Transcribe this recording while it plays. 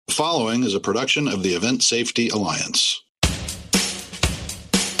following is a production of the Event Safety Alliance.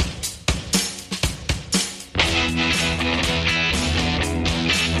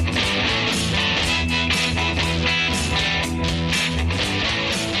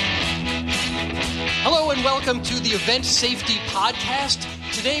 Hello and welcome to the Event Safety Podcast.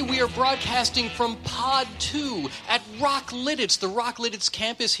 Today we are broadcasting from Pod 2 at Rock Lidditz, the Rock Lidditz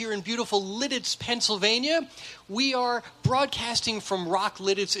campus here in beautiful Lidditz, Pennsylvania. We are broadcasting from Rock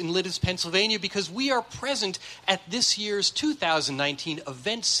Lidditz in Lidditz, Pennsylvania because we are present at this year's 2019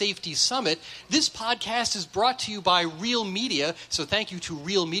 Event Safety Summit. This podcast is brought to you by Real Media, so thank you to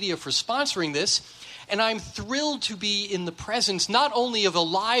Real Media for sponsoring this. And I'm thrilled to be in the presence not only of a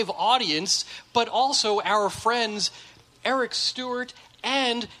live audience, but also our friends Eric Stuart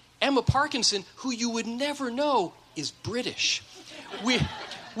and Emma Parkinson, who you would never know is British.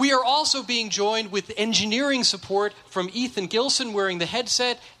 We are also being joined with engineering support from Ethan Gilson wearing the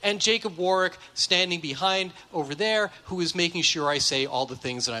headset and Jacob Warwick standing behind over there, who is making sure I say all the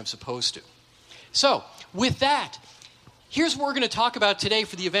things that I'm supposed to. So, with that, here's what we're going to talk about today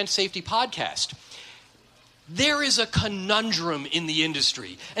for the Event Safety Podcast. There is a conundrum in the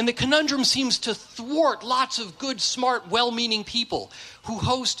industry, and the conundrum seems to thwart lots of good, smart, well-meaning people who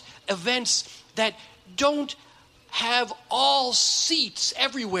host events that don't have all seats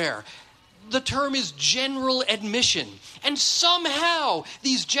everywhere. The term is general admission, and somehow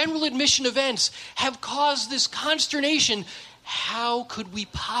these general admission events have caused this consternation. How could we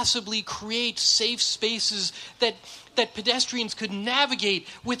possibly create safe spaces that pedestrians could navigate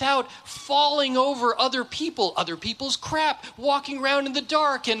without falling over other people's crap, walking around in the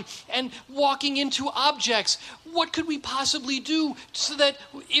dark and walking into objects? What could we possibly do so that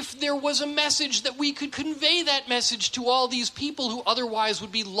if there was a message that we could convey that message to all these people who otherwise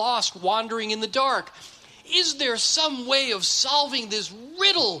would be lost wandering in the dark? Is there some way of solving this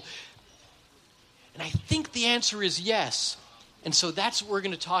riddle? And I think the answer is yes. And so that's what we're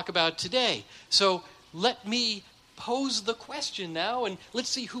going to talk about today. So let me pose the question now, and let's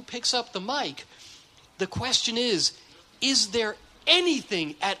see who picks up the mic. The question is there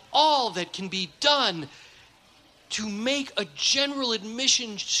anything at all that can be done to make a general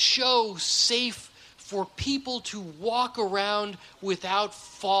admission show safe for people to walk around without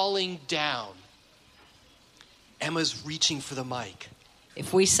falling down? Emma's reaching for the mic.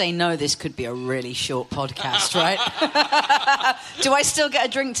 If we say no, this could be a really short podcast, right? Do I still get a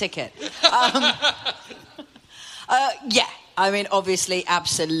drink ticket? Yeah. I mean, obviously,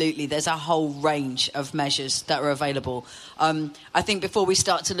 absolutely. There's a whole range of measures that are available. I think before we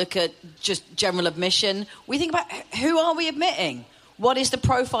start to look at just general admission, we think about who are we admitting? What is the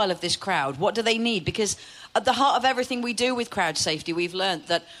profile of this crowd? What do they need? Because at the heart of everything we do with crowd safety, we've learned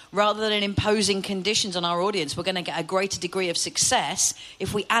that rather than imposing conditions on our audience, we're going to get a greater degree of success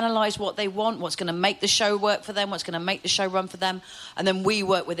if we analyse what they want, what's going to make the show work for them, what's going to make the show run for them, and then we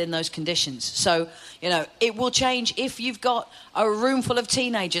work within those conditions. So, it will change if you've got a room full of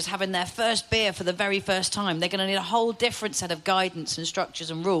teenagers having their first beer for the very first time. They're going to need a whole different set of guidance and structures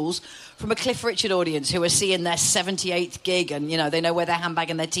and rules from a Cliff Richard audience who are seeing their 78th gig and, they know where their handbag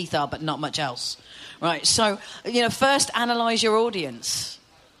and their teeth are, but not much else. Right, so, first analyse your audience.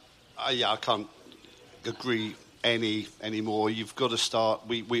 I can't agree any more. You've got to start,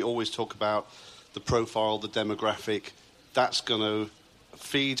 we always talk about the profile, the demographic. That's going to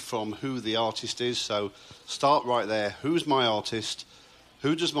feed from who the artist is. So start right there. Who's my artist?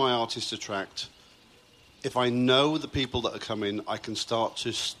 Who does my artist attract? If I know the people that are coming, I can start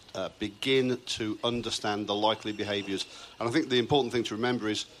to begin to understand the likely behaviours. And I think the important thing to remember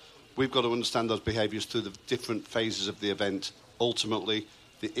is we've got to understand those behaviours through the different phases of the event. Ultimately,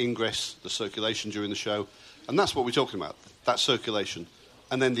 the ingress, the circulation during the show. And that's what we're talking about, that circulation.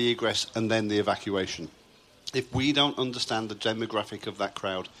 And then the egress, and then the evacuation. If we don't understand the demographic of that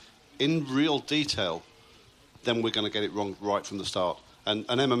crowd in real detail, then we're going to get it wrong right from the start. And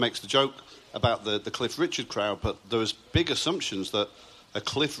Emma makes the joke about the Cliff Richard crowd, but there's big assumptions that a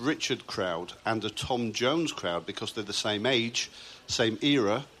Cliff Richard crowd and a Tom Jones crowd, because they're the same age, same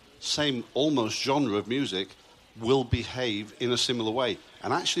era, same almost genre of music, will behave in a similar way.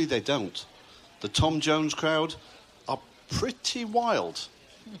 And actually they don't. The Tom Jones crowd are pretty wild.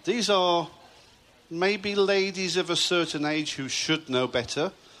 These are maybe ladies of a certain age who should know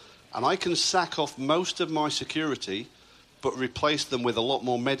better, and I can sack off most of my security but replace them with a lot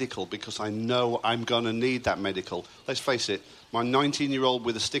more medical because I know I'm going to need that medical. Let's face it, my 19-year-old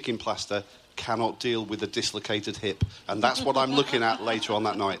with a sticking plaster cannot deal with a dislocated hip, and that's what I'm looking at later on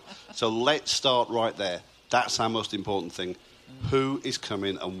that night. So let's start right there. That's our most important thing. Who is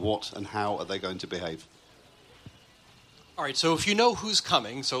coming and what and how are they going to behave? All right, so if you know who's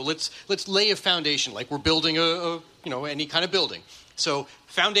coming, so let's lay a foundation, like we're building any kind of building. So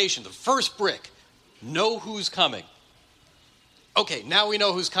foundation, the first brick, know who's coming. Okay, now we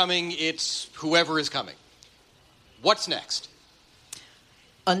know who's coming. It's whoever is coming. What's next?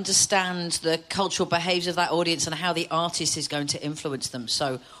 Understand the cultural behaviours of that audience and how the artist is going to influence them.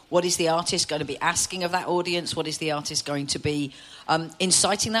 So what is the artist going to be asking of that audience? What is the artist going to be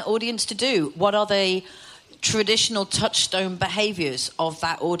inciting that audience to do? What are the traditional touchstone behaviours of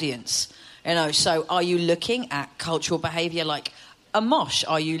that audience? So are you looking at cultural behaviour like a mosh?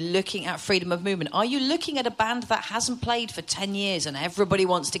 Are you looking at freedom of movement? Are you looking at a band that hasn't played for 10 years and everybody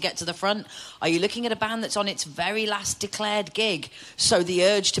wants to get to the front? Are you looking at a band that's on its very last declared gig? So the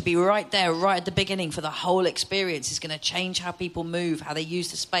urge to be right there, right at the beginning for the whole experience is going to change how people move, how they use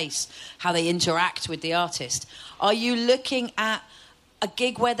the space, how they interact with the artist. Are you looking at a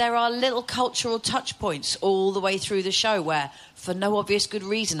gig where there are little cultural touch points all the way through the show where, for no obvious good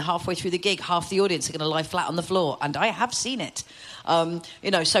reason, halfway through the gig, half the audience are going to lie flat on the floor? And I have seen it.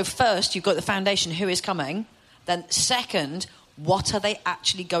 So first, you've got the foundation, who is coming. Then second, what are they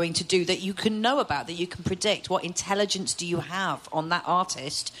actually going to do that you can know about, that you can predict? What intelligence do you have on that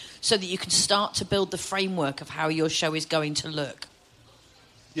artist so that you can start to build the framework of how your show is going to look?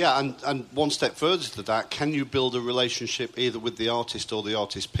 Yeah, and one step further to that, can you build a relationship either with the artist or the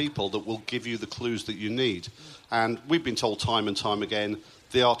artist people that will give you the clues that you need? And we've been told time and time again,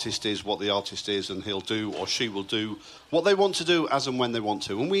 the artist is what the artist is, and he'll do or she will do what they want to do as and when they want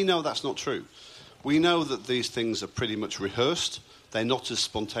to. And we know that's not true. We know that these things are pretty much rehearsed. They're not as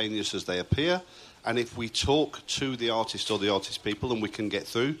spontaneous as they appear. And if we talk to the artist or the artist people and we can get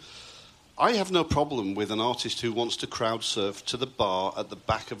through, I have no problem with an artist who wants to crowd surf to the bar at the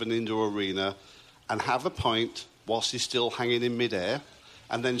back of an indoor arena and have a pint whilst he's still hanging in midair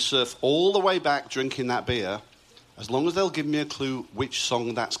and then surf all the way back drinking that beer, as long as they'll give me a clue which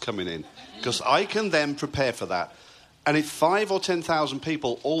song that's coming in. Because I can then prepare for that. And if 5 or 10,000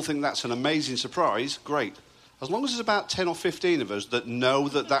 people all think that's an amazing surprise, great. As long as there's about 10 or 15 of us that know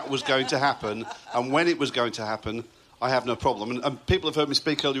that was going to happen and when it was going to happen, I have no problem. And people have heard me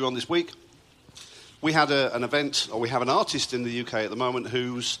speak earlier on this week. We had an event, or we have an artist in the UK at the moment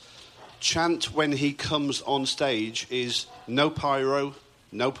whose chant when he comes on stage is no pyro,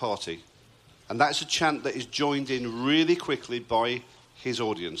 no party. And that's a chant that is joined in really quickly by his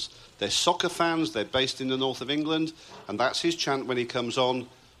audience. They're soccer fans, they're based in the north of England, and that's his chant when he comes on,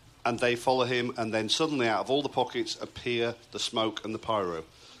 and they follow him, and then suddenly out of all the pockets appear the smoke and the pyro.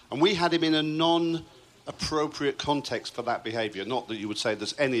 And we had him in a non-appropriate context for that behaviour. Not that you would say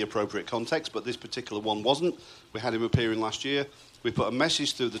there's any appropriate context, but this particular one wasn't. We had him appearing last year. We put a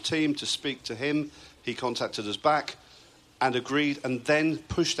message through the team to speak to him. He contacted us back and agreed, and then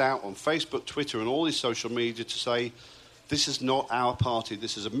pushed out on Facebook, Twitter, and all his social media to say, this is not our party,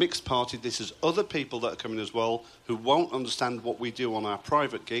 this is a mixed party, this is other people that are coming as well who won't understand what we do on our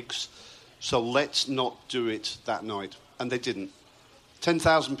private gigs, so let's not do it that night. And they didn't.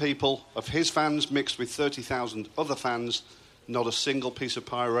 10,000 people of his fans mixed with 30,000 other fans, not a single piece of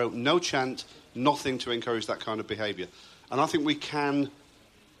pyro, no chant, nothing to encourage that kind of behaviour. And I think we can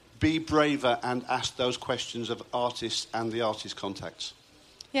be braver and ask those questions of artists and the artist contacts.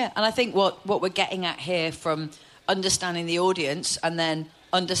 Yeah, and I think what we're getting at here from understanding the audience and then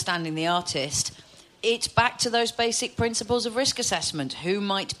understanding the artist, it's back to those basic principles of risk assessment. Who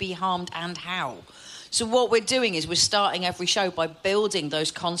might be harmed and how? So what we're doing is we're starting every show by building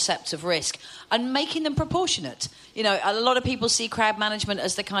those concepts of risk and making them proportionate. You know, a lot of people see crowd management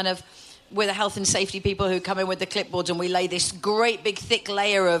as the kind of, we're the health and safety people who come in with the clipboards and we lay this great big thick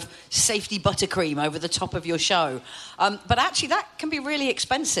layer of safety buttercream over the top of your show. But actually that can be really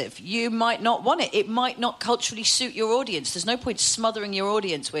expensive. You might not want it. It might not culturally suit your audience. There's no point smothering your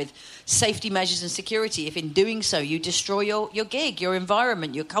audience with safety measures and security if in doing so you destroy your gig, your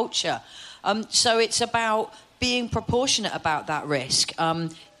environment, your culture. So it's about being proportionate about that risk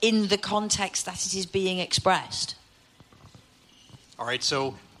in the context that it is being expressed. All right,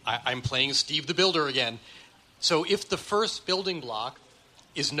 so I'm playing Steve the Builder again. So if the first building block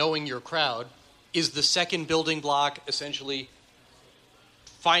is knowing your crowd, is the second building block essentially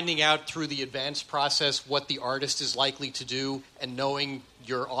finding out through the advanced process what the artist is likely to do and knowing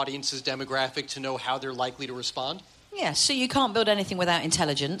your audience's demographic to know how they're likely to respond? Yeah, so you can't build anything without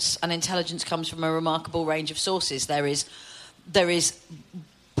intelligence, and intelligence comes from a remarkable range of sources. There is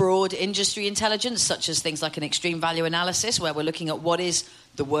broad industry intelligence, such as things like an extreme value analysis, where we're looking at what is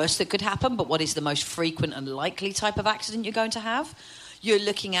the worst that could happen, but what is the most frequent and likely type of accident you're going to have. You're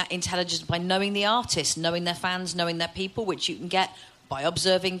looking at intelligence by knowing the artist, knowing their fans, knowing their people, which you can get by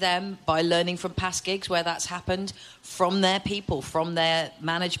observing them, by learning from past gigs where that's happened, from their people, from their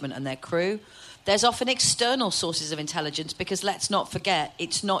management and their crew. There's often external sources of intelligence because let's not forget,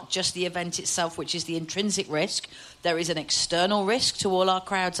 it's not just the event itself which is the intrinsic risk. There is an external risk to all our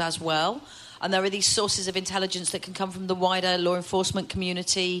crowds as well. And there are these sources of intelligence that can come from the wider law enforcement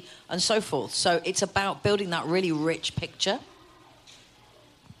community and so forth. So it's about building that really rich picture.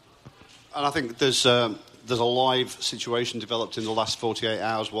 And I think there's a live situation developed in the last 48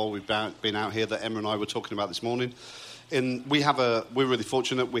 hours while we've been out here that Emma and I were talking about this morning. We're really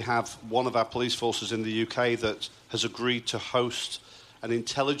fortunate. We have one of our police forces in the UK that has agreed to host an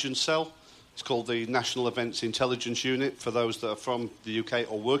intelligence cell. It's called the National Events Intelligence Unit. For those that are from the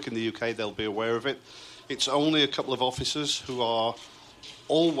UK or work in the UK, they'll be aware of it. It's only a couple of officers who are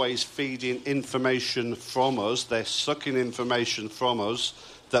always feeding information from us. They're sucking information from us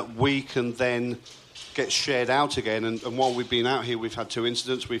that we can then get shared out again. And while we've been out here, we've had 2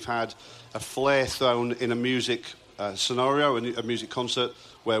 incidents. We've had a flare thrown in a music scenario, a music concert,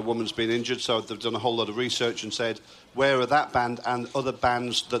 where a woman's been injured. So they've done a whole lot of research and said, where are that band and other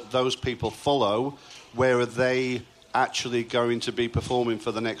bands that those people follow, where are they actually going to be performing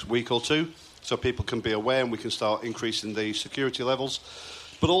for the next week or 2? So people can be aware and we can start increasing the security levels.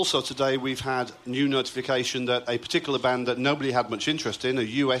 But also today we've had new notification that a particular band that nobody had much interest in, a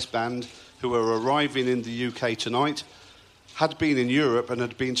US band who are arriving in the UK tonight, had been in Europe and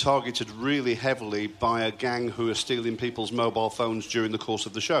had been targeted really heavily by a gang who are stealing people's mobile phones during the course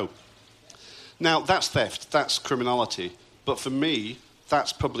of the show. Now, that's theft, that's criminality, but for me,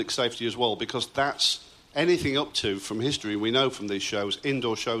 that's public safety as well, because that's anything up to, from history, we know from these shows,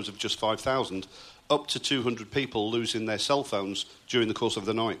 indoor shows of just 5,000, up to 200 people losing their cell phones during the course of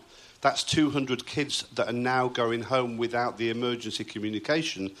the night. That's 200 kids that are now going home without the emergency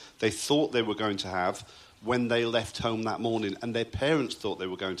communication they thought they were going to have when they left home that morning, and their parents thought they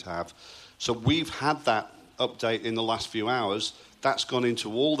were going to have. So we've had that update in the last few hours. That's gone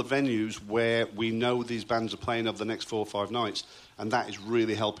into all the venues where we know these bands are playing over the next 4 or 5 nights, and that is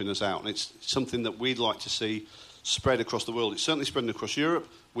really helping us out. And it's something that we'd like to see spread across the world. It's certainly spreading across Europe.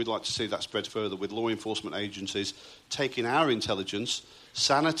 We'd like to see that spread further with law enforcement agencies taking our intelligence,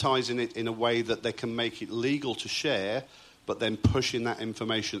 sanitising it in a way that they can make it legal to share, but then pushing that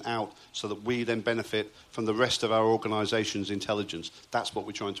information out so that we then benefit from the rest of our organisation's intelligence. That's what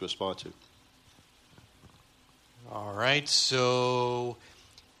we're trying to aspire to. All right, so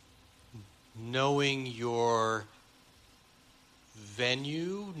knowing your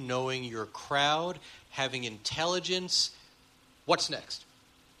venue, knowing your crowd, having intelligence, what's next?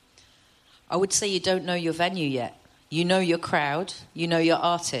 I would say you don't know your venue yet. You know your crowd, you know your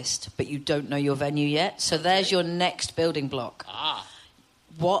artist, but you don't know your venue yet. So there's your next building block.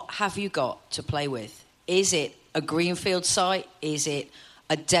 What have you got to play with? Is it a greenfield site? Is it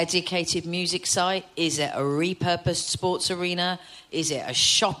a dedicated music site? Is it a repurposed sports arena? Is it a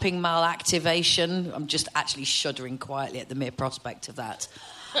shopping mall activation? I'm just actually shuddering quietly at the mere prospect of that.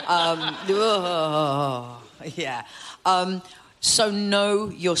 So know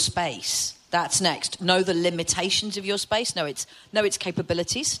your space. That's next. Know the limitations of your space. Know its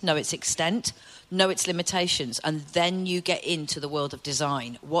capabilities. Know its extent. Know its limitations. And then you get into the world of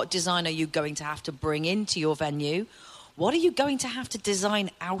design. What design are you going to have to bring into your venue? What are you going to have to design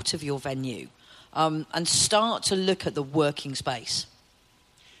out of your venue? And start to look at the working space.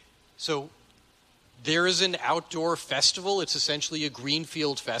 So there is an outdoor festival. It's essentially a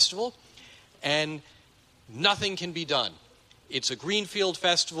greenfield festival. And nothing can be done. It's a greenfield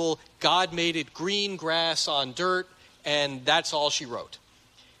festival. God made it green grass on dirt, and that's all she wrote.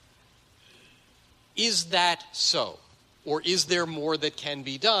 Is that so? Or is there more that can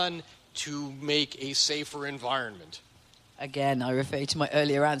be done to make a safer environment? Again, I refer you to my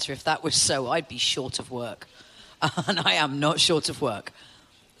earlier answer. If that was so, I'd be short of work. And I am not short of work.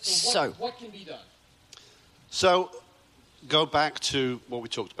 So what can be done? So go back to what we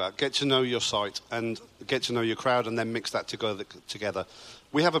talked about. Get to know your site and get to know your crowd and then mix that together.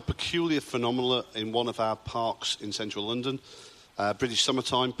 We have a peculiar phenomenon in one of our parks in central London. British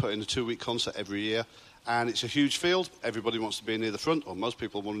Summertime put in a 2-week concert every year. And it's a huge field. Everybody wants to be near the front, or most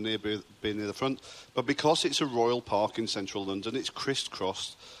people want to be near the front. But because it's a royal park in central London, it's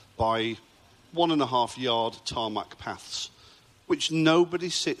crisscrossed by 1.5-yard tarmac paths, which nobody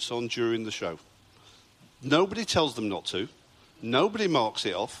sits on during the show. Nobody tells them not to. Nobody marks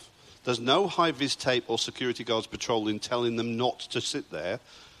it off. There's no high-vis tape or security guards patrolling telling them not to sit there.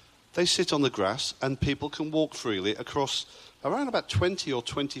 They sit on the grass, and people can walk freely across around about 20 or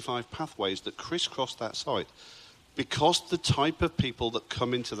 25 pathways that crisscross that site. Because the type of people that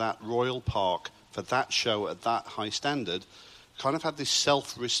come into that royal park for that show at that high standard kind of have this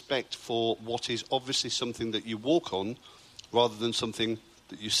self-respect for what is obviously something that you walk on rather than something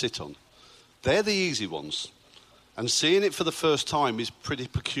that you sit on. They're the easy ones. And seeing it for the first time is pretty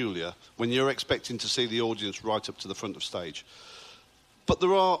peculiar when you're expecting to see the audience right up to the front of stage. But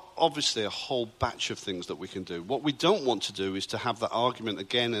there are obviously a whole batch of things that we can do. What we don't want to do is to have that argument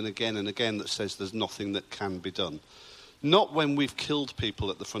again and again and again that says there's nothing that can be done. Not when we've killed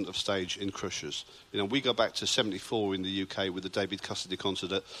people at the front of stage in crushers. You know, we go back to 74 in the UK with the David Cassidy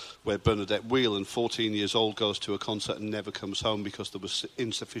concert where Bernadette Whelan, 14 years old, goes to a concert and never comes home because there was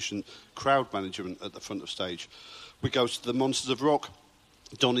insufficient crowd management at the front of stage. We go to the Monsters of Rock,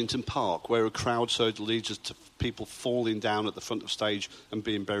 Donington Park, where a crowd surge leads us to people falling down at the front of stage and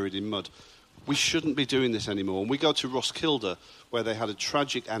being buried in mud. We shouldn't be doing this anymore. And we go to Roskilde, where they had a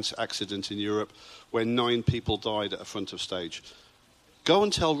tragic accident in Europe where 9 people died at the front of stage. Go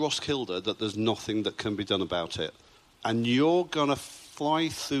and tell Roskilde that there's nothing that can be done about it. And you're going to fly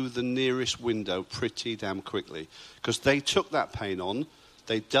through the nearest window pretty damn quickly. Because they took that pain on,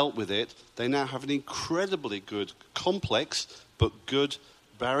 they dealt with it, they now have an incredibly good, complex, but good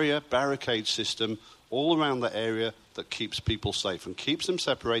barricade system all around the area that keeps people safe and keeps them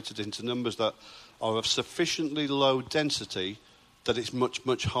separated into numbers that are of sufficiently low density that it's much,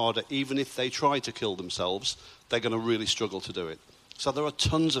 much harder. Even if they try to kill themselves, they're going to really struggle to do it. So there are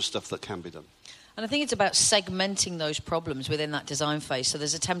tons of stuff that can be done. And I think it's about segmenting those problems within that design phase. So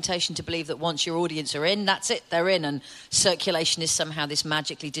there's a temptation to believe that once your audience are in, that's it, they're in. And circulation is somehow this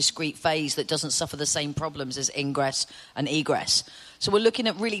magically discrete phase that doesn't suffer the same problems as ingress and egress. So we're looking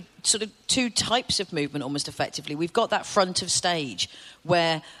at really sort of 2 types of movement almost effectively. We've got that front of stage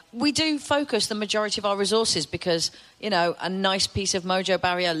where we do focus the majority of our resources because, you know, a nice piece of mojo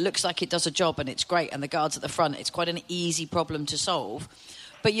barrier looks like it does a job and it's great. And the guards at the front, it's quite an easy problem to solve.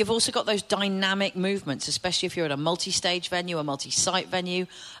 But you've also got those dynamic movements, especially if you're at a multi-stage venue, a multi-site venue,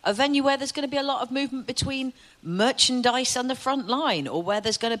 a venue where there's going to be a lot of movement between merchandise and the front line, or where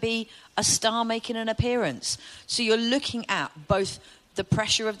there's going to be a star making an appearance. So you're looking at both the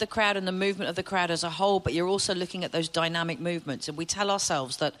pressure of the crowd and the movement of the crowd as a whole, but you're also looking at those dynamic movements. And we tell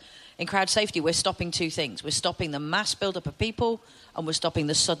ourselves that in crowd safety, we're stopping 2 things. We're stopping the mass build-up of people, and we're stopping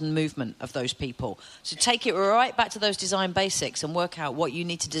the sudden movement of those people. So take it right back to those design basics and work out what you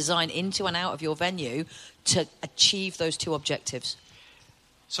need to design into and out of your venue to achieve those 2 objectives.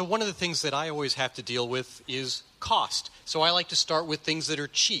 So one of the things that I always have to deal with is cost. So I like to start with things that are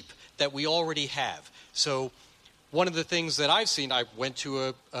cheap, that we already have. So one of the things that I've seen, I went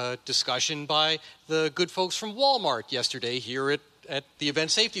to a discussion by the good folks from Walmart yesterday here at the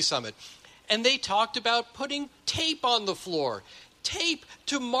Event Safety Summit. And they talked about putting tape on the floor. Tape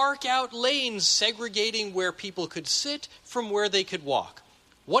to mark out lanes, segregating where people could sit from where they could walk.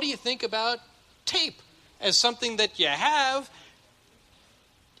 What do you think about tape as something that you have?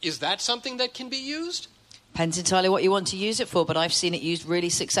 Is that something that can be used? Depends entirely what you want to use it for, but I've seen it used really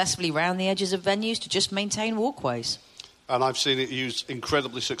successfully around the edges of venues to just maintain walkways. And I've seen it used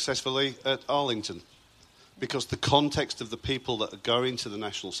incredibly successfully at Arlington, because the context of the people that are going to the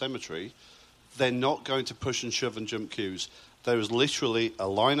National Cemetery, they're not going to push and shove and jump queues. There is literally a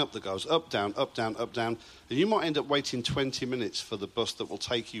lineup that goes up, down, up, down, up, down, and you might end up waiting 20 minutes for the bus that will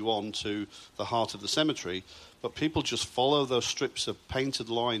take you on to the heart of the cemetery, but people just follow those strips of painted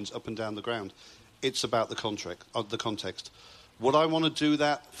lines up and down the ground. It's about the context. Would I want to do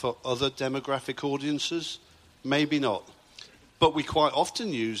that for other demographic audiences? Maybe not. But we quite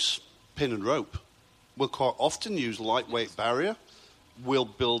often use pin and rope. We'll quite often use lightweight barrier. We'll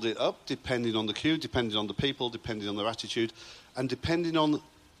build it up depending on the queue, depending on the people, depending on their attitude, and depending on,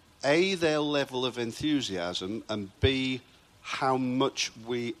 A, their level of enthusiasm, and B, how much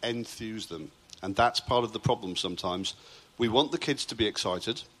we enthuse them. And that's part of the problem sometimes. We want the kids to be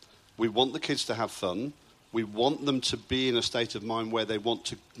excited. We want the kids to have fun. We want them to be in a state of mind where they want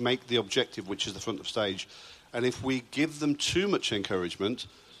to make the objective, which is the front of stage. And if we give them too much encouragement,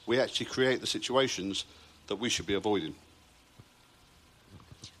 we actually create the situations that we should be avoiding.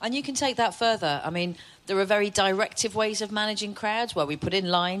 And you can take that further. I mean, there are very directive ways of managing crowds where we put in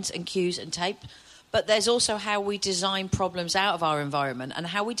lines and queues and tape. But there's also how we design problems out of our environment and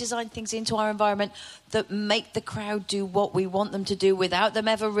how we design things into our environment that make the crowd do what we want them to do without them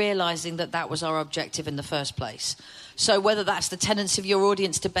ever realising that that was our objective in the first place. So whether that's the tendency of your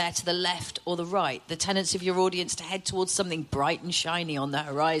audience to bear to the left or the right, the tendency of your audience to head towards something bright and shiny on the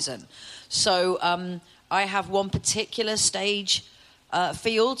horizon. So I have one particular stage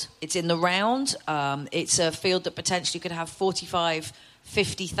field. It's in the round. It's a field that potentially could have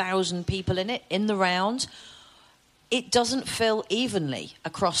 50,000 people in it, in the round. It doesn't fill evenly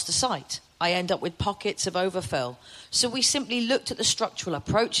across the site. I end up with pockets of overfill. So we simply looked at the structural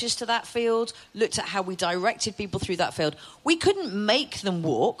approaches to that field, looked at how we directed people through that field. We couldn't make them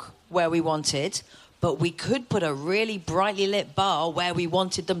walk where we wanted, but we could put a really brightly lit bar where we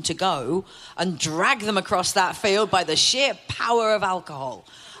wanted them to go and drag them across that field by the sheer power of alcohol.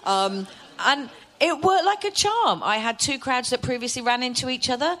 And it worked like a charm. I had two crowds that previously ran into each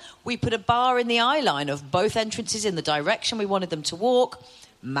other. We put a bar in the eye line of both entrances in the direction we wanted them to walk.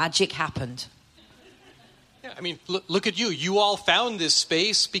 Magic happened. Yeah, I mean, look at you. You all found this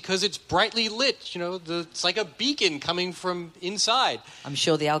space because it's brightly lit. You know, it's like a beacon coming from inside. I'm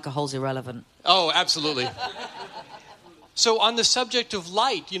sure the alcohol's irrelevant. Oh, absolutely. So on the subject of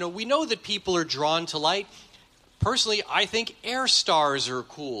light, you know, we know that people are drawn to light. Personally, I think air stars are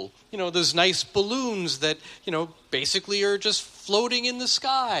cool. You know, those nice balloons that, you know, basically are just floating in the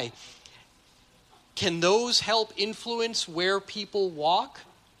sky. Can those help influence where people walk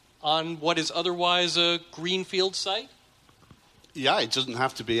on what is otherwise a greenfield site? Yeah, it doesn't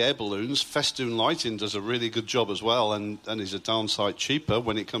have to be air balloons. Festoon lighting does a really good job as well, and is a darn sight cheaper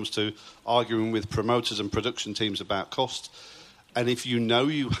when it comes to arguing with promoters and production teams about cost. And if you know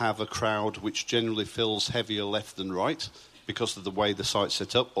you have a crowd which generally feels heavier left than right because of the way the site's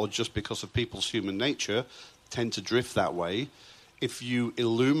set up, or just because of people's human nature tend to drift that way, if you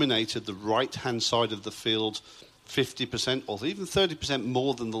illuminated the right-hand side of the field 50% or even 30%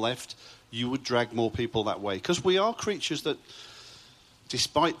 more than the left, you would drag more people that way. Because we are creatures that,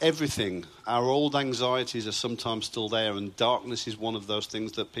 despite everything, our old anxieties are sometimes still there, and darkness is one of those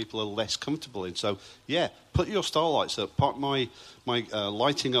things that people are less comfortable in. So, yeah, put your starlights up, park my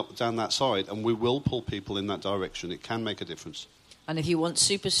lighting up down that side, and we will pull people in that direction. It can make a difference. And if you want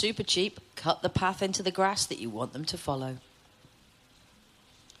super, super cheap, cut the path into the grass that you want them to follow.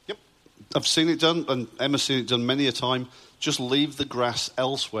 Yep, I've seen it done, and Emma's seen it done many a time. Just leave the grass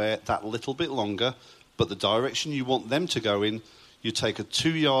elsewhere that little bit longer, but the direction you want them to go in, you take a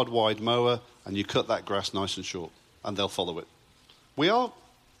 2-yard wide mower and you cut that grass nice and short, and they'll follow it. We are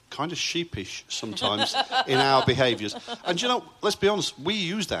kind of sheepish sometimes in our behaviours. And, you know, let's be honest, we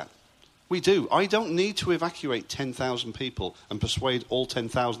use that. We do. I don't need to evacuate 10,000 people and persuade all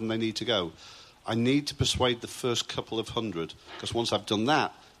 10,000 they need to go. I need to persuade the first couple of hundred, because once I've done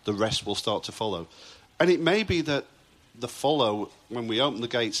that, the rest will start to follow. And it may be that the follow, when we open the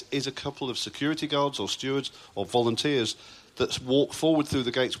gates, is a couple of security guards or stewards or volunteers that walk forward through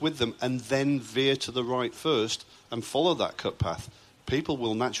the gates with them and then veer to the right first and follow that cut path. People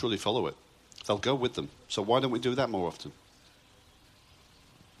will naturally follow it. They'll go with them. So why don't we do that more often?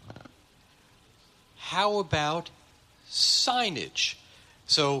 How about signage?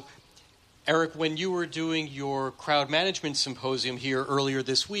 So, Eric, when you were doing your crowd management symposium here earlier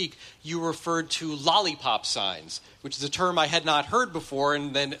this week, you referred to lollipop signs, which is a term I had not heard before,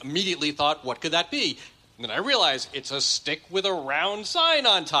 and then immediately thought, what could that be? And then I realized it's a stick with a round sign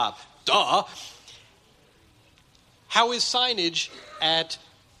on top. Duh! How is signage at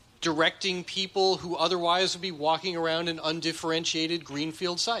directing people who otherwise would be walking around an undifferentiated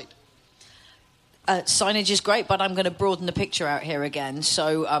greenfield site? Signage is great, but I'm going to broaden the picture out here again.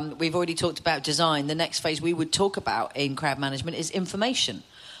 So we've already talked about design. The next phase we would talk about in crowd management is information.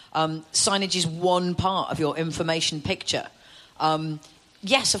 Signage is one part of your information picture.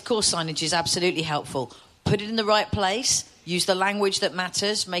 Yes, of course, signage is absolutely helpful. Put it in the right place, use the language that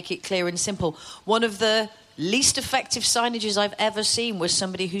matters, make it clear and simple. One of the least effective signages I've ever seen was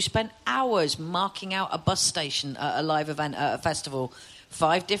somebody who spent hours marking out a bus station at a live event at a festival.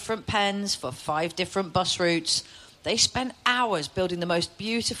 5 different pens for 5 different bus routes. They spent hours building the most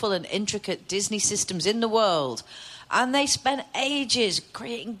beautiful and intricate Disney systems in the world. And they spent ages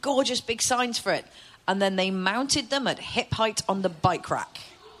creating gorgeous big signs for it. And then they mounted them at hip height on the bike rack.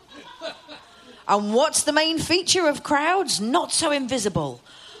 And what's the main feature of crowds? Not so invisible.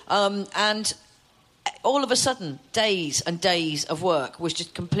 And all of a sudden, days and days of work was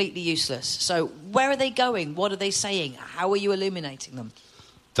just completely useless. So where are they going? What are they saying? How are you illuminating them?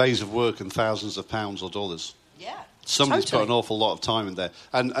 Days of work and thousands of pounds or dollars. Yeah, Somebody's totally. put an awful lot of time in there.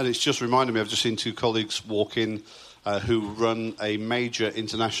 And it's just reminded me, I've just seen 2 colleagues walk in who run a major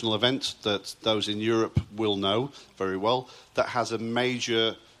international event that those in Europe will know very well, that has a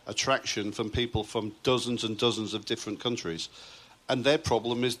major attraction from people from dozens and dozens of different countries. And their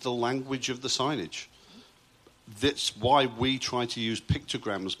problem is the language of the signage. That's why we try to use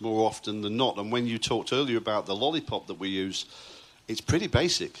pictograms more often than not. And when you talked earlier about the lollipop that we use, it's pretty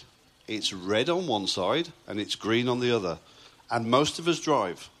basic. It's red on one side and it's green on the other. And most of us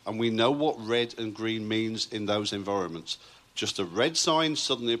drive, and we know what red and green means in those environments. Just a red sign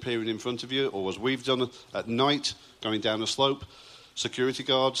suddenly appearing in front of you, or as we've done at night, going down a slope, security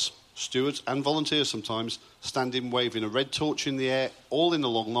guards stewards and volunteers sometimes, standing waving a red torch in the air, all in a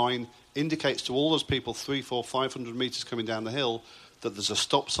long line, indicates to all those people 300, 400, 500 metres coming down the hill that there's a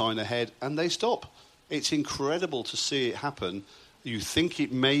stop sign ahead, and they stop. It's incredible to see it happen. You think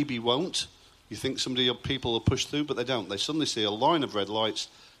it maybe won't. You think people will push through, but they don't. They suddenly see a line of red lights,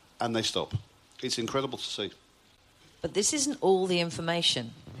 and they stop. It's incredible to see. But this isn't all the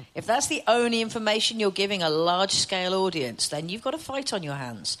information. If that's the only information you're giving a large-scale audience, then you've got a fight on your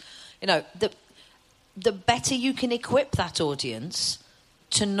hands. You know, the better you can equip that audience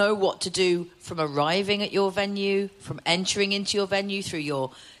to know what to do from arriving at your venue, from entering into your venue through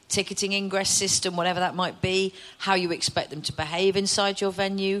your ticketing ingress system, whatever that might be, how you expect them to behave inside your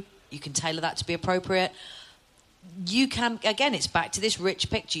venue. You can tailor that to be appropriate. You can, again, it's back to this rich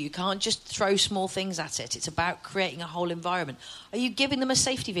picture. You can't just throw small things at it. It's about creating a whole environment. Are you giving them a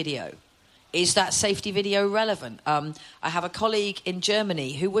safety video? Is that safety video relevant? I have a colleague in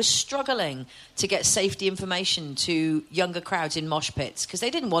Germany who was struggling to get safety information to younger crowds in mosh pits because they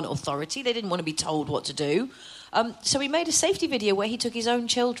didn't want authority. They didn't want to be told what to do. So he made a safety video where he took his own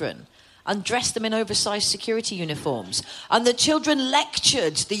children and dressed them in oversized security uniforms. And the children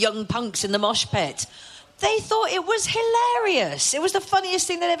lectured the young punks in the mosh pit. They thought it was hilarious. It was the funniest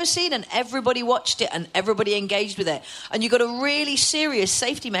thing they'd ever seen, and everybody watched it and everybody engaged with it. And you got a really serious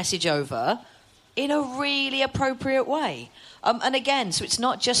safety message over in a really appropriate way. And again, so it's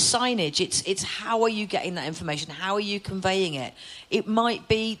not just signage, it's how are you getting that information? How are you conveying it? It might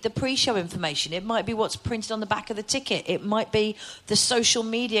be the pre-show information. It might be what's printed on the back of the ticket. It might be the social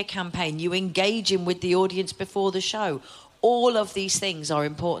media campaign you engage in with the audience before the show. All of these things are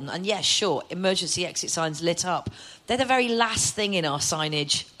important. And yes, sure, emergency exit signs lit up. They're the very last thing in our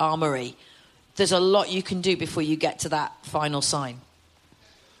signage armoury. There's a lot you can do before you get to that final sign.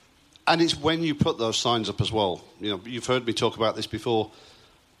 And it's when you put those signs up as well. You know, you've heard me talk about this before.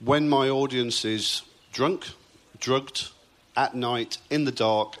 When my audience is drunk, drugged, at night, in the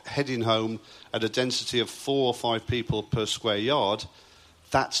dark, heading home at a density of 4 or 5 people per square yard,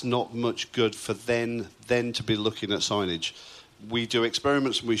 that's not much good for then to be looking at signage. We do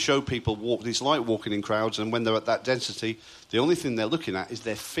experiments and we show people these light walking in crowds, and when they're at that density, the only thing they're looking at is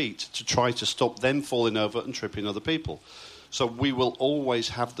their feet to try to stop them falling over and tripping other people. So we will always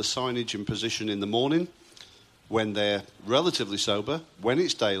have the signage in position in the morning when they're relatively sober, when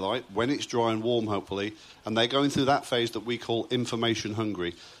it's daylight, when it's dry and warm, hopefully, and they're going through that phase that we call information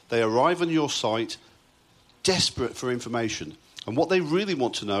hungry. They arrive on your site desperate for information. And what they really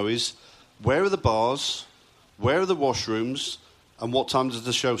want to know is, where are the bars, where are the washrooms, and what time does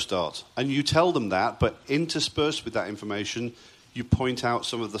the show start? And you tell them that, but interspersed with that information, you point out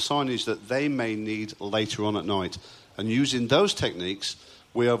some of the signage that they may need later on at night. And using those techniques,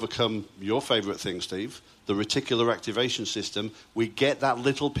 we overcome your favourite thing, Steve, the reticular activation system. We get that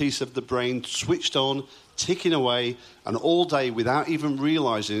little piece of the brain switched on, ticking away, and all day, without even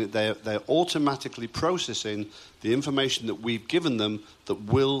realising it, they're automatically processing the information that we've given them that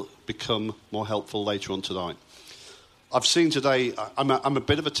will become more helpful later on tonight. I've seen today, I'm a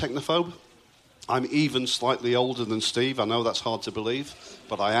bit of a technophobe. I'm even slightly older than Steve. I know that's hard to believe,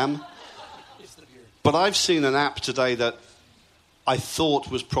 but I am. But I've seen an app today that I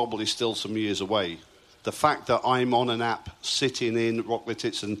thought was probably still some years away. The fact that I'm on an app sitting in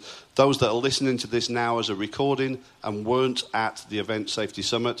Rocklitz, and those that are listening to this now as a recording and weren't at the Event Safety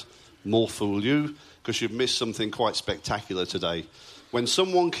Summit, more fool you, because you've missed something quite spectacular today. When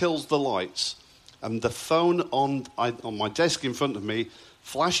someone kills the lights and the phone on my desk in front of me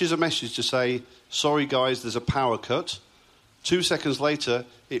flashes a message to say, sorry guys, there's a power cut. 2 seconds later,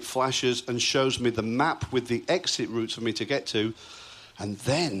 it flashes and shows me the map with the exit routes for me to get to. And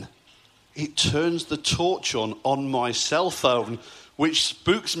then it turns the torch on my cell phone, which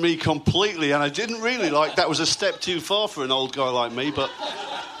spooks me completely. And I didn't really like that was a step too far for an old guy like me. But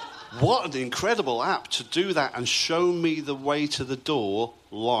what an incredible app to do that and show me the way to the door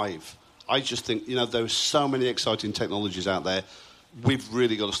live. I just think, there's so many exciting technologies out there. We've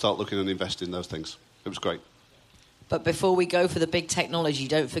really got to start looking and investing in those things. It was great. But before we go for the big technology,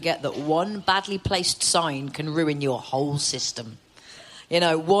 don't forget that one badly placed sign can ruin your whole system.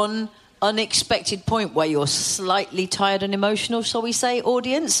 One unexpected point where you're slightly tired and emotional, shall we say,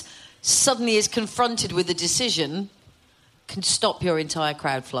 audience, suddenly is confronted with a decision, can stop your entire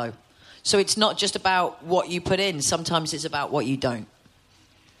crowd flow. So it's not just about what you put in. Sometimes it's about what you don't.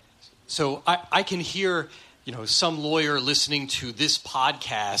 So I can hear, some lawyer listening to this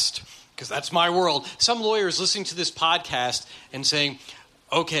podcast, because that's my world. Some lawyers listening to this podcast and saying,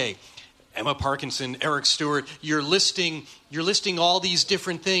 okay, Emma Parkinson, Eric Stuart, you're listing all these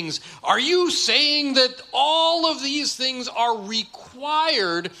different things. Are you saying that all of these things are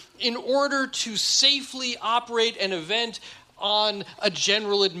required in order to safely operate an event on a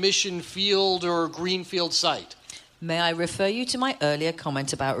general admission field or greenfield site? May I refer you to my earlier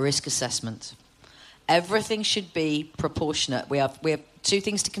comment about risk assessment? Everything should be proportionate. We have two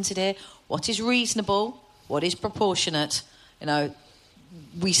things to consider. What is reasonable? What is proportionate?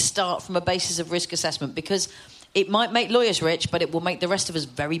 We start from a basis of risk assessment because it might make lawyers rich, but it will make the rest of us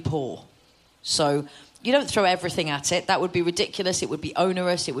very poor. So you don't throw everything at it. That would be ridiculous. It would be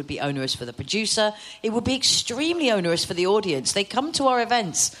onerous. It would be onerous for the producer. It would be extremely onerous for the audience. They come to our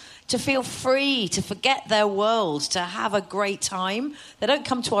events to feel free, to forget their world, to have a great time. They don't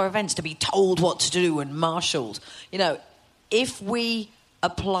come to our events to be told what to do and marshalled. If we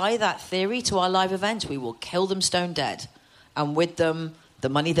apply that theory to our live events, we will kill them stone dead. And with them, the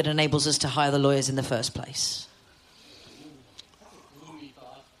money that enables us to hire the lawyers in the first place.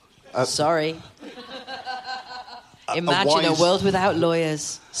 Sorry. Imagine a world without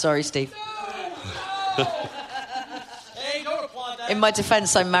lawyers. Sorry, Steve. Hey, don't applaud that. In my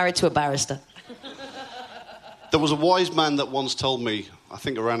defense, I'm married to a barrister. There was a wise man that once told me, I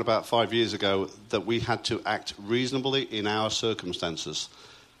think around about 5 years ago, that we had to act reasonably in our circumstances.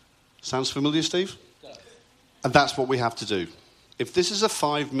 Sounds familiar, Steve? And that's what we have to do. If this is a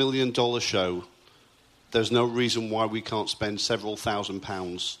 $5 million show, there's no reason why we can't spend several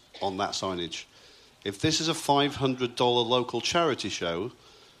 £1,000s on that signage. If this is a $500 local charity show,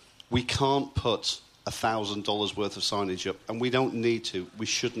 we can't put $1,000 worth of signage up, and we don't need to. We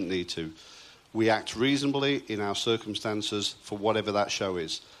shouldn't need to. We act reasonably in our circumstances for whatever that show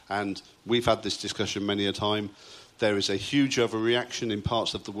is. And we've had this discussion many a time. There is a huge overreaction in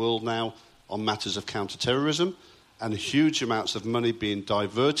parts of the world now on matters of counter-terrorism, and huge amounts of money being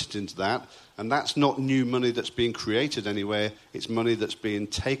diverted into that. And that's not new money that's being created anywhere. It's money that's being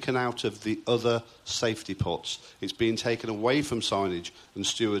taken out of the other safety pots. It's being taken away from signage and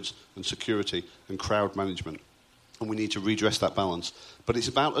stewards and security and crowd management. And we need to redress that balance. But it's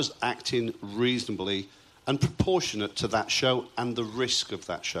about us acting reasonably and proportionate to that show and the risk of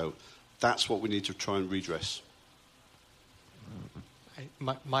that show. That's what we need to try and redress.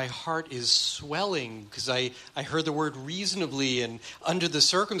 My heart is swelling because I heard the word reasonably and under the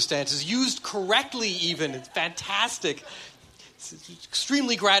circumstances, used correctly even. It's fantastic. It's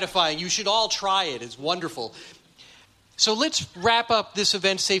extremely gratifying. You should all try it. It's wonderful. So let's wrap up this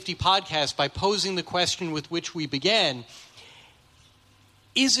event safety podcast by posing the question with which we began.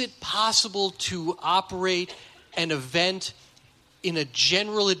 Is it possible to operate an event in a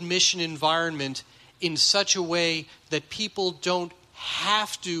general admission environment in such a way that people don't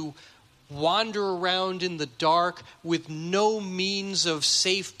have to wander around in the dark with no means of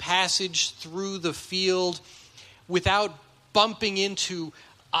safe passage through the field without bumping into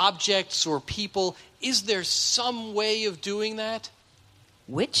objects or people? Is there some way of doing that?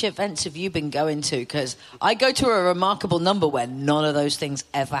 Which events have you been going to? Because I go to a remarkable number where none of those things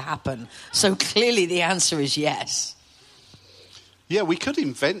ever happen. So clearly the answer is yes. Yeah, we could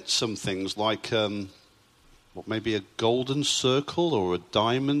invent some things like maybe a golden circle or a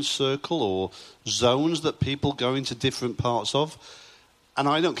diamond circle or zones that people go into different parts of. And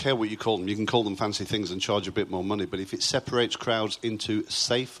I don't care what you call them. You can call them fancy things and charge a bit more money. But if it separates crowds into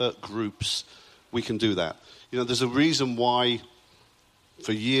safer groups, we can do that. There's a reason why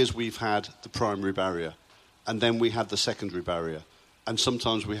for years we've had the primary barrier. And then we had the secondary barrier. And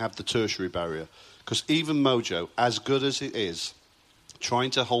sometimes we have the tertiary barrier. Because even Mojo, as good as it is,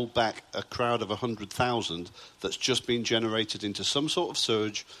 trying to hold back a crowd of 100,000 that's just been generated into some sort of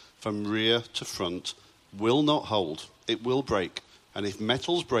surge from rear to front will not hold. It will break. And if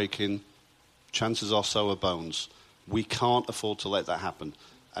metal's breaking, chances are so are bones. We can't afford to let that happen.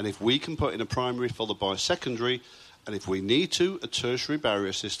 And if we can put in a primary followed by a secondary, and if we need to, a tertiary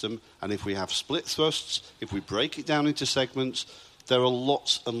barrier system, and if we have split thrusts, if we break it down into segments, there are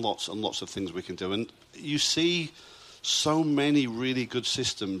lots and lots and lots of things we can do. And you see so many really good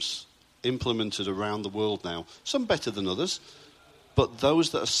systems implemented around the world now, some better than others, but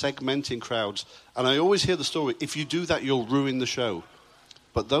those that are segmenting crowds. And I always hear the story, if you do that, you'll ruin the show.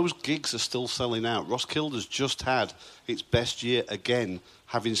 But those gigs are still selling out. Roskilde's just had its best year again,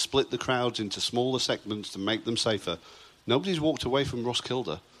 having split the crowds into smaller segments to make them safer. Nobody's walked away from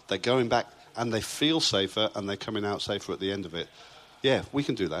Roskilde. They're going back and they feel safer and they're coming out safer at the end of it. Yeah, we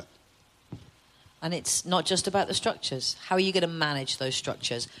can do that. And it's not just about the structures. How are you going to manage those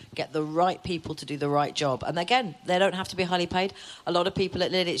structures? Get the right people to do the right job. And again, they don't have to be highly paid. A lot of people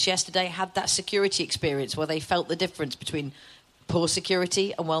at Lidditz yesterday had that security experience where they felt the difference between poor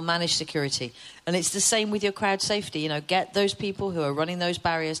security and well-managed security. And it's the same with your crowd safety. Get those people who are running those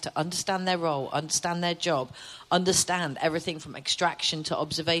barriers to understand their role, understand their job, understand everything from extraction to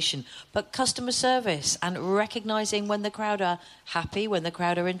observation, but customer service and recognizing when the crowd are happy, when the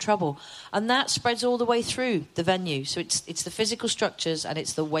crowd are in trouble. And that spreads all the way through the venue. So it's the physical structures and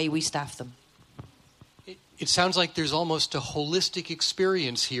it's the way we staff them. It sounds like there's almost a holistic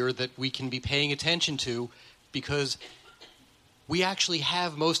experience here that we can be paying attention to, because we actually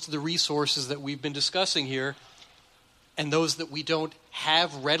have most of the resources that we've been discussing here, and those that we don't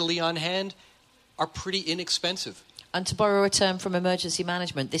have readily on hand are pretty inexpensive. And to borrow a term from emergency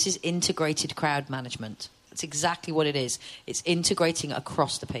management, this is integrated crowd management. That's exactly what it is. It's integrating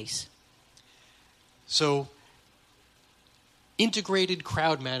across the piece. So, integrated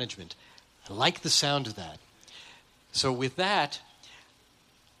crowd management. I like the sound of that. So with that,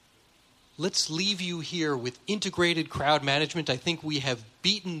 let's leave you here with integrated crowd management. I think we have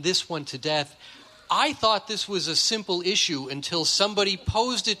beaten this one to death. I thought this was a simple issue until somebody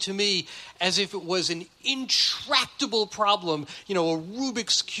posed it to me as if it was an intractable problem, a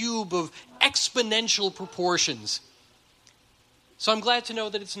Rubik's Cube of exponential proportions. So I'm glad to know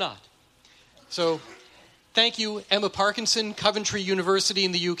that it's not. So thank you, Emma Parkinson, Coventry University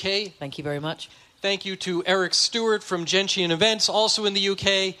in the UK. Thank you very much. Thank you to Eric Stuart from Gentian Events, also in the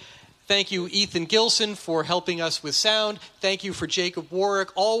UK. Thank you, Ethan Gilson, for helping us with sound. Thank you for Jacob Warwick,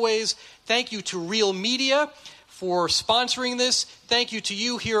 always. Thank you to Real Media for sponsoring this. Thank you to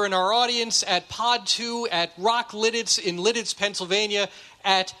you here in our audience at Pod 2 at Rock Lidditz in Lidditz, Pennsylvania,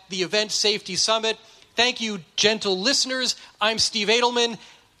 at the Event Safety Summit. Thank you, gentle listeners. I'm Steve Adelman.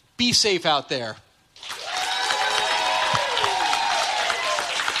 Be safe out there.